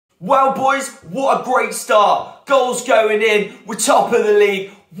Well, boys, what a great start. Goals going in. We're top of the league.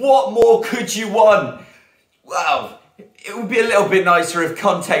 What more could you want? Well, it would be a little bit nicer if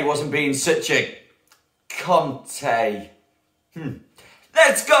Conte wasn't being such a Conte.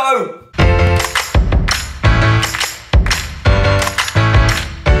 Let's go!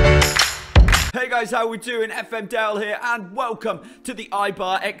 Hey guys, how we doing? FM Dale here, and welcome to the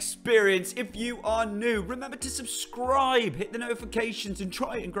Eibar experience. If you are new, remember to subscribe, hit the notifications, and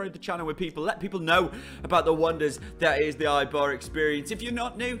try and grow the channel with people. Let people know about the wonders that is the Eibar experience. If you're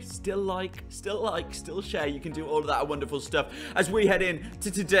not new, still share. You can do all of that wonderful stuff as we head in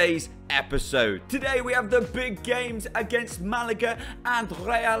to today's episode. Today we have the big games against Malaga and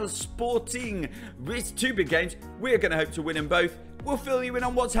Real Sporting. It's two big games. We're going to hope to win them both. We'll fill you in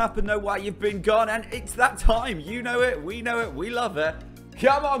on what's happened though while you've been gone, and it's that time. You know it, we know it, we love it.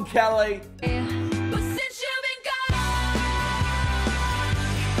 Come on, Kelly.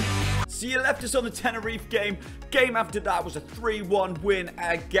 So you left us on the Tenerife game. Game after that was a 3-1 win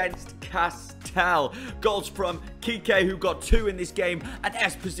against Castel. Goals from Kike, who got 2 in this game, and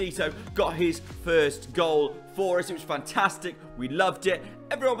Esposito got his first goal for us. It was fantastic. We loved it.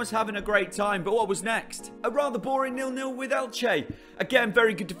 Everyone was having a great time, but what was next? A rather boring 0-0 with Elche. Again,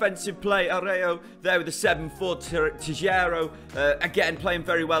 very good defensive play. Arreo there with a 7-4. Tijero, again, playing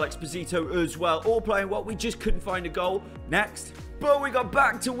very well. Esposito as well. All playing well. We just couldn't find a goal. Next. But we got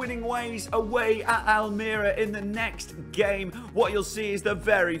back to winning ways away at Almeria in the next game. What you'll see is the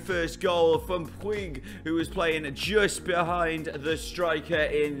very first goal from Puig, who was playing just behind the striker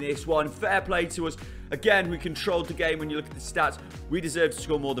in this one. Fair play to us. Again, we controlled the game. When you look at the stats, we deserved to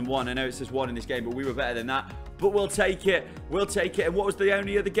score more than 1. I know it says 1 in this game, but we were better than that. But we'll take it. We'll take it. And what was the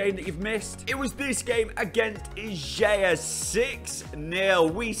only other game that you've missed? It was this game against Ijea.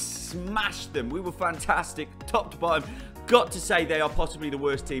 6-0. We smashed them. We were fantastic. Top to bottom. Got to say, they are possibly the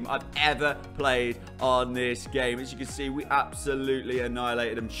worst team I've ever played on this game. As you can see, we absolutely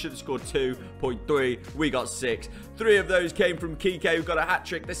annihilated them. Should have scored 2.3. We got 6. 3 of those came from Kike, who got a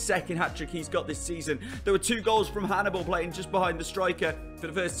hat-trick. The second hat-trick he's got this season. There were 2 goals from Hannibal, playing just behind the striker. For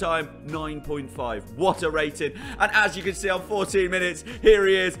the first time, 9.5. What a rating. And as you can see on 14 minutes, here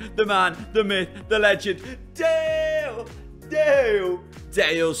he is. The man, the myth, the legend. Dale!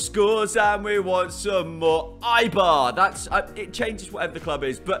 Dale scores, and we want some more. Eibar. That's it changes whatever the club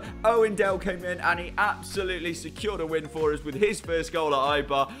is, but Owen Dale came in and he absolutely secured a win for us with his first goal at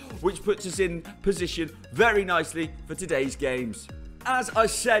Eibar, which puts us in position very nicely for today's games. As I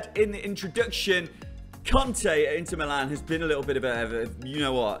said in the introduction, Conte at Inter Milan has been a little bit of a you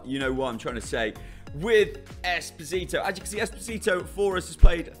know what I'm trying to say, with Esposito. As you can see, Esposito for us has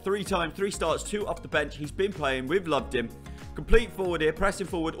played 3 times, 3 starts, 2 off the bench. He's been playing. We've loved him. Complete forward here, pressing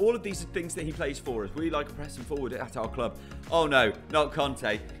forward. All of these are things that he plays for us. We like pressing forward at our club. Oh no, not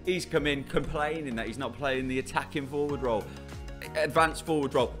Conte. He's come in complaining that he's not playing the attacking forward role. Advanced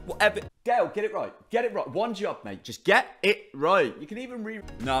forward role. Whatever. Dale, get it right. Get it right. One job, mate. Just get it right. You can even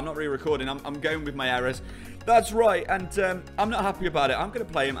No, I'm not re-recording. I'm going with my errors. That's right, and I'm not happy about it. I'm going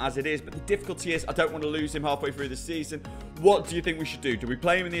to play him as it is, but the difficulty is I don't want to lose him halfway through the season. What do you think we should do? Do we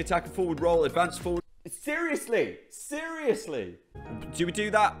play him in the attacking forward role, advanced forward? Seriously? Do we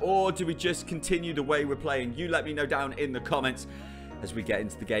do that, or do we just continue the way we're playing? You let me know down in the comments as we get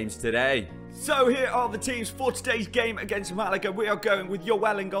into the games today. So here are the teams for today's game against Malaga. We are going with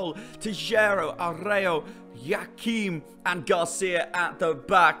Yoel in goal, Tijero, Arreo, Yakim and Garcia at the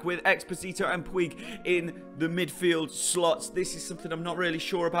back, with Esposito and Puig in the midfield slots. This is something I'm not really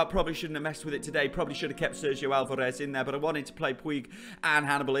sure about. Probably shouldn't have messed with it today. Probably should have kept Sergio Alvarez in there, but I wanted to play Puig and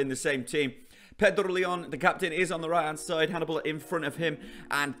Hannibal in the same team. Pedro Leon, the captain, is on the right-hand side. Hannibal in front of him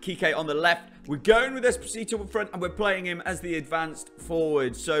and Kike on the left. We're going with Esposito in front, and we're playing him as the advanced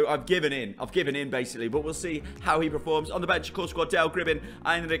forward. So I've given in basically, but we'll see how he performs. On the bench, of course, we've got Del Gribbin,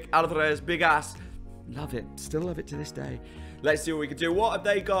 Heinrich Alvarez, big ass. Love it. Still love it to this day. Let's see what we can do. What have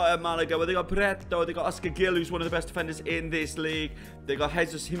they got at Malaga? Well, they got Preto. They got Oscar Gil, who's one of the best defenders in this league. They got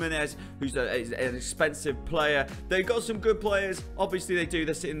Jesus Jimenez, who's an expensive player. They've got some good players. Obviously, they do.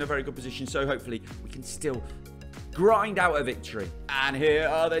 They're sitting in a very good position. So hopefully, we can still grind out a victory. And here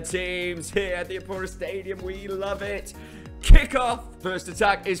are the teams here at the Apura Stadium. We love it. Kick-off. First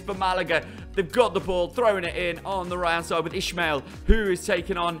attack is for Malaga. They've got the ball, throwing it in on the right-hand side with Ishmael, who is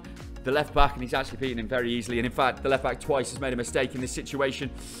taking on the left back, and he's actually beaten him very easily. And in fact, the left back twice has made a mistake in this situation.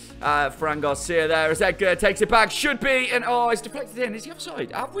 Fran Garcia there as Edgar takes it back. Should be, and oh, it's deflected in. Is he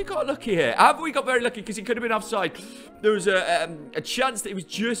offside? Have we got lucky here? Have we got very lucky? Because he could have been offside. There was a chance that he was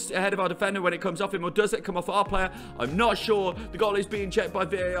just ahead of our defender when it comes off him, or does it come off our player? I'm not sure. The goal is being checked by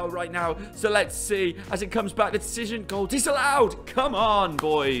VAR right now, so let's see as it comes back. The decision, goal disallowed. Come on,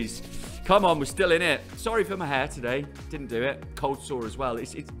 boys. Come on, we're still in it. Sorry for my hair today. Didn't do it. Cold sore as well.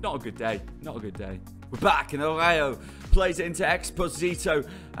 It's not a good day. Not a good day. We're back, and Arreo plays it into Exposito,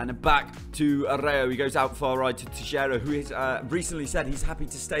 and then back to Arreo. He goes out far right to Tejero, who has recently said he's happy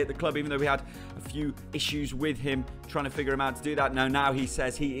to stay at the club, even though we had a few issues with him trying to figure him out to do that. Now he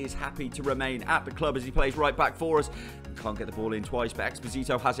says he is happy to remain at the club as he plays right back for us. Can't get the ball in twice, but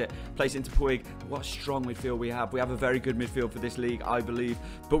Exposito has it. Plays into Puig. What a strong midfield we have. We have a very good midfield for this league, I believe.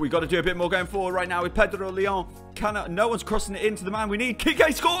 But we've got to do a bit more going forward right now with Pedro Leon. No one's crossing it into the man we need.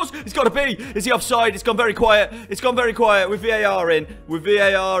 Kike scores! It's got to be! Is he offside? It's gone very quiet. It's gone very quiet with VAR in. With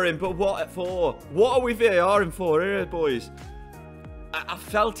VAR in. But what for? What are we VARing for here, boys? I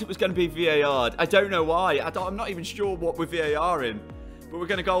felt it was going to be VAR'd. I don't know why. I'm not even sure what we're VAR in. But we're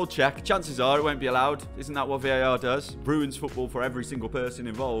going to goal check. Chances are it won't be allowed. Isn't that what VAR does? Ruins football for every single person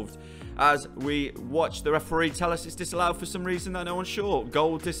involved. As we watch the referee tell us it's disallowed for some reason that no one's sure.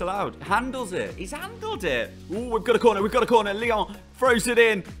 Goal disallowed. Handles it. He's handled it. Ooh, we've got a corner. We've got a corner. Leon throws it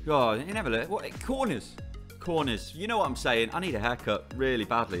in. Oh, you never look. What? Corners. Corners. You know what I'm saying. I need a haircut really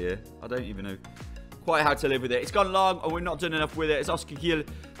badly here. I don't even know quite how to live with it. It's gone long, and we're not done enough with it. As Oscar Gil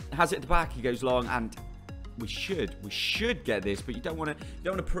has it at the back. He goes long, and we should get this, but you don't want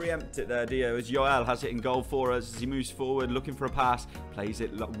to preempt it there, do you? As Joel has it in goal for us as he moves forward, looking for a pass, plays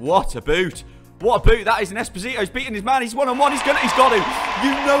it. What a boot! What a boot! That is an Esposito. He's beating his man. He's one-on-one. He's got him.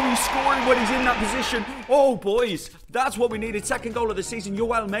 You know he's scoring when he's in that position. Oh, boys, that's what we needed. Second goal of the season.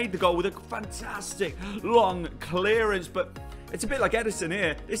 Joel made the goal with a fantastic long clearance, but it's a bit like Edison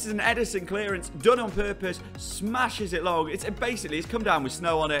here. This is an Edison clearance done on purpose. Smashes it long. It's come down with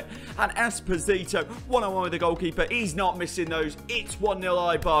snow on it. And Esposito, one-on-one with the goalkeeper. He's not missing those. It's 1-0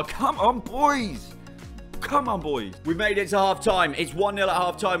 Eibar. Come on, boys. Come on, boys. We made it to half-time. It's 1-0 at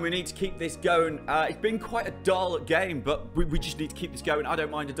half-time. We need to keep this going. It's been quite a dull game, but we just need to keep this going. I don't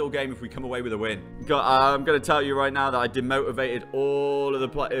mind a dull game if we come away with a win. I'm going to tell you right now that I demotivated all of the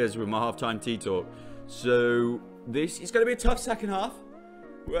players with my half-time tea talk. So this is going to be a tough second half.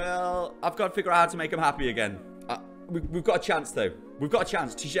 Well, I've got to figure out how to make them happy again. We've got a chance, though. We've got a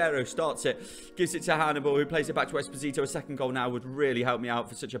chance. Tejero starts it. Gives it to Hannibal, who plays it back to Esposito. A second goal now would really help me out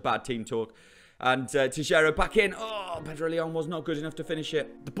for such a bad team talk. And Tejero back in. Oh, Pedro Leon was not good enough to finish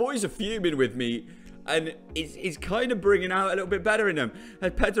it. The boys are fuming with me, and it's kind of bringing out a little bit better in them.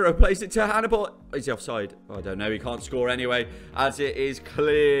 And Pedro plays it to Hannibal. Is he offside? Oh, I don't know. He can't score anyway, as it is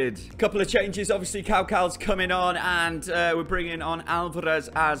cleared. A couple of changes. Obviously, Calcal's coming on, and we're bringing on Alvarez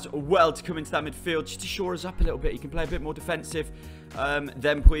as well to come into that midfield, just to shore us up a little bit. He can play a bit more defensive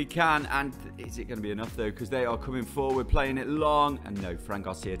than we can. And is it going to be enough, though? Because they are coming forward, playing it long. And no, Fran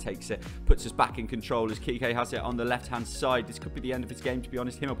Garcia takes it, puts us back in control as Kike has it on the left-hand side. This could be the end of his game, to be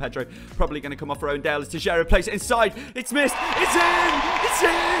honest. Him or Pedro probably going to come off Rowan Dale as Tejero plays it inside. It's missed. It's in. It's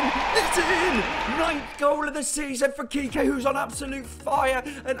in. It's in. 9th goal of the season for Kike, who's on absolute fire.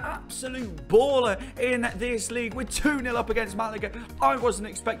 An absolute baller in this league. We're 2-0 up against Malaga. I wasn't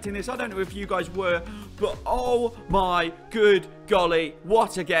expecting this. I don't know if you guys were, but oh my good golly,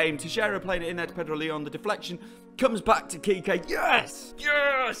 what a game. Tejero playing it in there to Pedro Leon. The deflection comes back to Kike. Yes!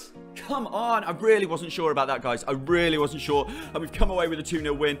 Yes! Come on. I really wasn't sure about that, guys. I really wasn't sure. And we've come away with a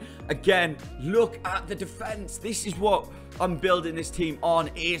 2-0 win. Again, look at the defense. This is what I'm building this team on,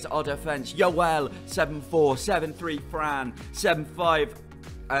 is our defense. Yoel, 7-4. 7-3, Fran. 7-5.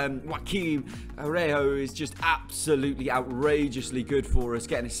 Joaquim Arejo is just absolutely outrageously good for us,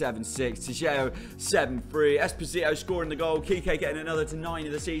 getting a 7-6. Tejero 7-3. Esposito scoring the goal. Kike getting another to 9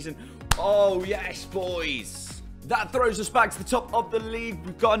 of the season. Oh yes, boys. That throws us back to the top of the league.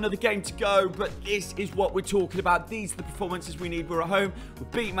 We've got another game to go, but this is what we're talking about. These are the performances we need. We're at home. We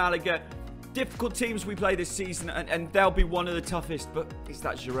beat Malaga. Difficult teams we play this season, and they'll be one of the toughest, but it's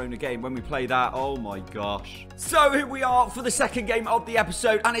that Girona game. When we play that, oh my gosh. So here we are for the second game of the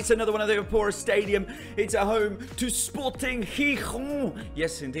episode, and it's another one of the Opora Stadium. It's at home to Sporting Gijon.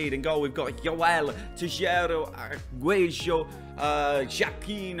 Yes, indeed. In goal, we've got Joel, Tejero, Arguello,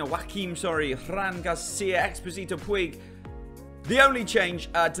 Joaquim, Fran Garcia, Exposito, Puig. The only change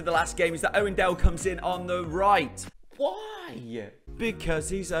to the last game is that Owen Dale comes in on the right. Why? Because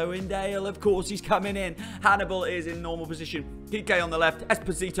he's Owen Dale, of course he's coming in. Hannibal is in normal position. Kike on the left,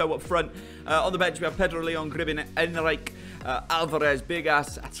 Esposito up front. On the bench we have Pedro Leon, Gribin, Enrique, Alvarez,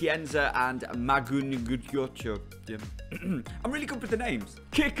 Bigas, Atienza, and Magunugutyocho. I'm really good with the names.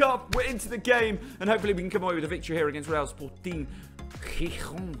 Kick up, we're into the game, and hopefully we can come away with a victory here against Real Sporting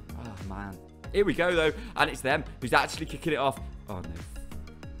Gijon. Oh, man. Here we go, though, and it's them who's actually kicking it off. Oh, no.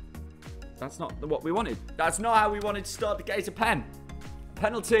 That's not what we wanted. That's not how we wanted to start the game. It's a pen.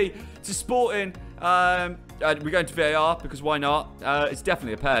 Penalty to Sporting. We're going to VAR because why not? It's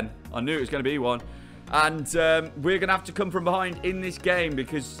definitely a pen. I knew it was going to be one. And we're going to have to come from behind in this game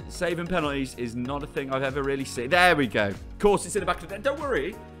because saving penalties is not a thing I've ever really seen. There we go. Of course, it's in the back of the net. Don't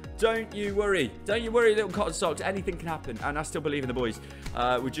worry. Don't you worry. Don't you worry, little cotton socks. Anything can happen. And I still believe in the boys.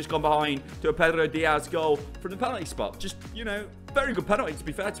 We've just gone behind to a Pedro Diaz goal from the penalty spot. Just, you know, very good penalty to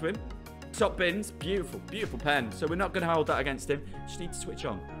be fair to him. Top bins. Beautiful, beautiful pen. So we're not going to hold that against him. Just need to switch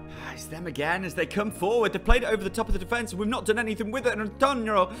on. It's them again as they come forward. They played it over the top of the defence. We've not done anything with it. And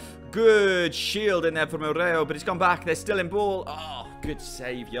Antonio, good shield in there from Oreo, but it's gone back. They're still in ball. Oh, good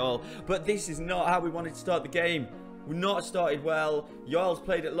save, y'all. But this is not how we wanted to start the game. We've not started well. Y'all's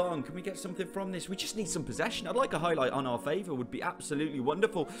played it long. Can we get something from this? We just need some possession. I'd like a highlight on our favour. Would be absolutely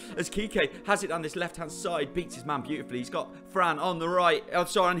wonderful. As Kike has it on this left-hand side. Beats his man beautifully. He's got Fran on the right. Oh,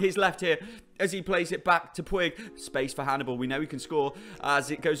 sorry, on his left here. As he plays it back to Puig. Space for Hannibal. We know he can score. As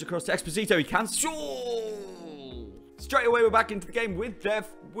it goes across to Exposito. He can score. Straight away, we're back into the game with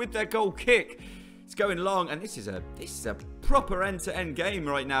their goal kick. It's going long. And this is a proper end-to-end game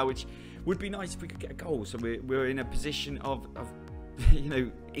right now, which would be nice if we could get a goal. So we're in a position of you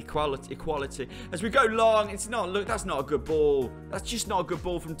know, equality. As we go long, it's not, look, that's not a good ball. That's just not a good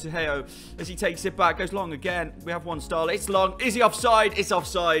ball from Tejeo. As he takes it back, goes long again. We have one style. It's long. Is he offside? It's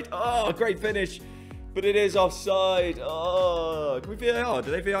offside. Oh, great finish. But it is offside. Oh, can we VAR?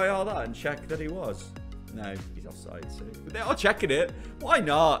 Do they VAR that and check that he was? No, he's offside. So. But they are checking it. Why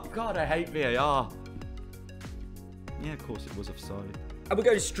not? God, I hate VAR. Yeah, of course it was offside. And we're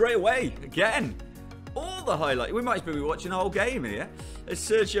going straight away again. All the highlight. We might as well be watching the whole game here. As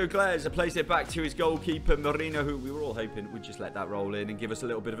Sergio Glazer plays it back to his goalkeeper, Marino, who we were all hoping would just let that roll in and give us a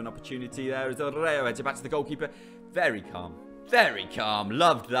little bit of an opportunity there. As Oreo heads it back to the goalkeeper. Very calm. Very calm.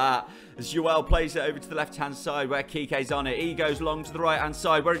 Loved that. As Joel plays it over to the left-hand side where Kike's on it. He goes long to the right-hand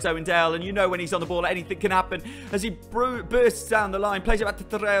side where it's Owen Dale. And you know when he's on the ball, anything can happen. As he bursts down the line, plays it back to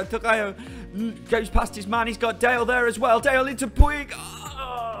Terreo. Terreo goes past his man. He's got Dale there as well. Dale into Puig.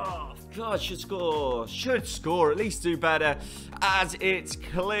 Oh, God, should score. Should score. At least do better. As it's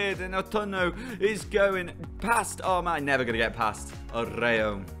cleared. And Otono is going past. Oh, man. Never going to get past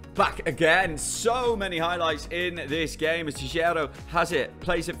Oreo. Back again. So many highlights in this game as Tijero has it.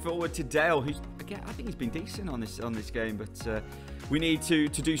 Plays it forward to Dale, who's, again, I think he's been decent on this game, but we need to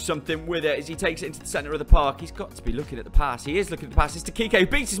do something with it as he takes it into the centre of the park. He's got to be looking at the pass. He is looking at the pass. It's to Kike, who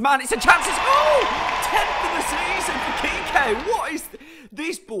beats his man. It's a chance. It's, oh! 10th of the season for Kike. What is...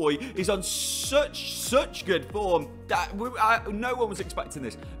 This boy is on such good form that no one was expecting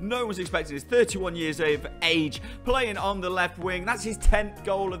this. No one was expecting this. 31 years of age, playing on the left wing. That's his 10th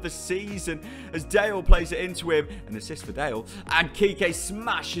goal of the season as Dale plays it into him. An assist for Dale. And Kike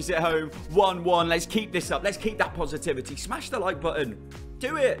smashes it home. 1-1. Let's keep this up. Let's keep that positivity. Smash the like button.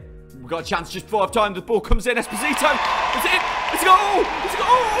 Do it. We've got a chance just before half time. The ball comes in. Esposito. It's in. It's a goal. It's a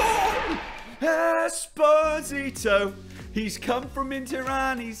goal. Esposito. He's come from Inter.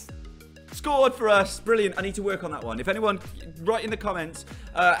 He's scored for us. Brilliant. I need to work on that one. If anyone, write in the comments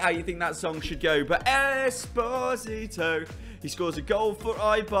how you think that song should go. But Esposito, he scores a goal for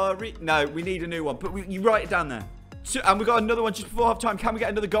Eibar. No, we need a new one. But you write it down there. And we got another one just before half time. Can we get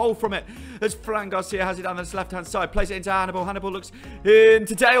another goal from it? As Fran Garcia has it down this left-hand side. Plays it into Hannibal. Hannibal looks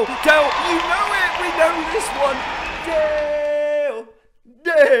into Dale. Dale, you know it. We know this one.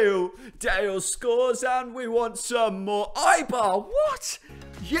 Dale scores and we want some more. Eibar, what?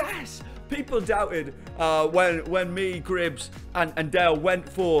 Yes. People doubted when me, Gribbs and Dale went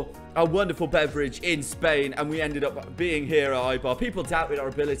for a wonderful beverage in Spain and we ended up being here at Eibar. People doubted our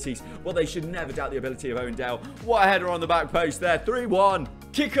abilities. Well, they should never doubt the ability of Owen Dale. What a header on the back post there. 3-1.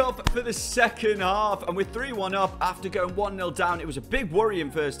 Kick-off for the second half and we're 3-1 up after going 1-0 down. It was a big worry in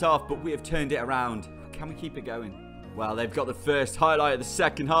first half, but we have turned it around. Can we keep it going? Well, they've got the first highlight of the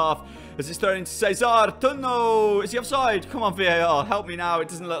second half as it's thrown into Cesar. Tunno! Is he offside? Come on, VAR. Help me now. It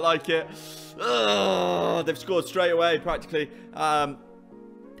doesn't look like it. Ugh, they've scored straight away, practically.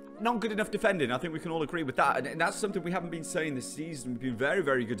 Not good enough defending. I think we can all agree with that. And that's something we haven't been saying this season. We've been very,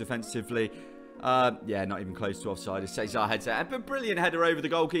 very good defensively. Yeah, not even close to offside as Cesar heads it. But brilliant header over the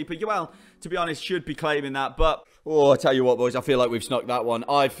goalkeeper. Well, to be honest, should be claiming that. But, oh, I tell you what, boys, I feel like we've snuck that one.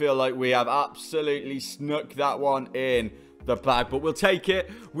 I feel like we have absolutely snuck that one in the bag. But we'll take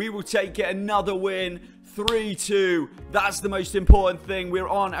it. We will take it. Another win. 3-2. That's the most important thing. We're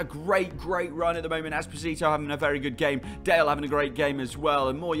on a great run at the moment. Esposito having a very good game. Dale having a great game as well.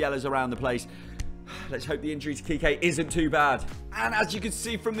 And more yellows around the place. Let's hope the injury to Kike isn't too bad. And as you can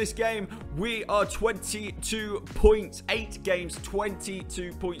see from this game, we are 22 points. 8 games,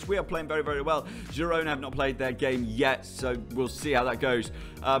 22 points. We are playing very well. Girona have not played their game yet, so we'll see how that goes.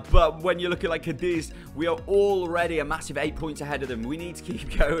 But when you look at like Cadiz, we are already a massive 8 points ahead of them. We need to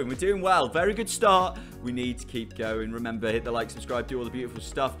keep going. We're doing well. Very good start. We need to keep going. Remember, hit the like, subscribe, do all the beautiful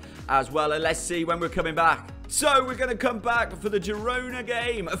stuff as well. And let's see when we're coming back. So we're going to come back for the Girona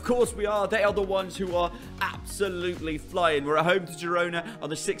game. Of course we are. They are the ones who are absolutely flying. We're at home to Girona on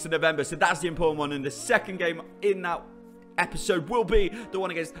the 6th of November. So that's the important one. And the second game in that episode will be the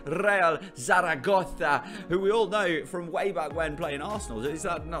one against Real Zaragoza, who we all know from way back when playing Arsenal. Is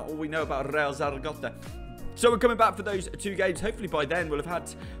that not all we know about Real Zaragoza? So we're coming back for those 2 games. Hopefully by then we'll have had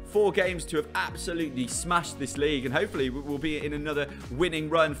 4 games to have absolutely smashed this league. And hopefully we'll be in another winning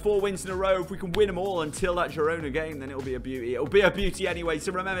run. 4 wins in a row. If we can win them all until that Girona game, then it'll be a beauty. It'll be a beauty anyway.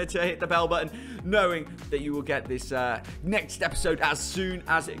 So remember to hit the bell button, knowing that you will get this next episode as soon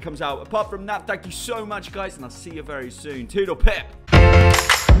as it comes out. Apart from that, thank you so much, guys. And I'll see you very soon. Toodle pip.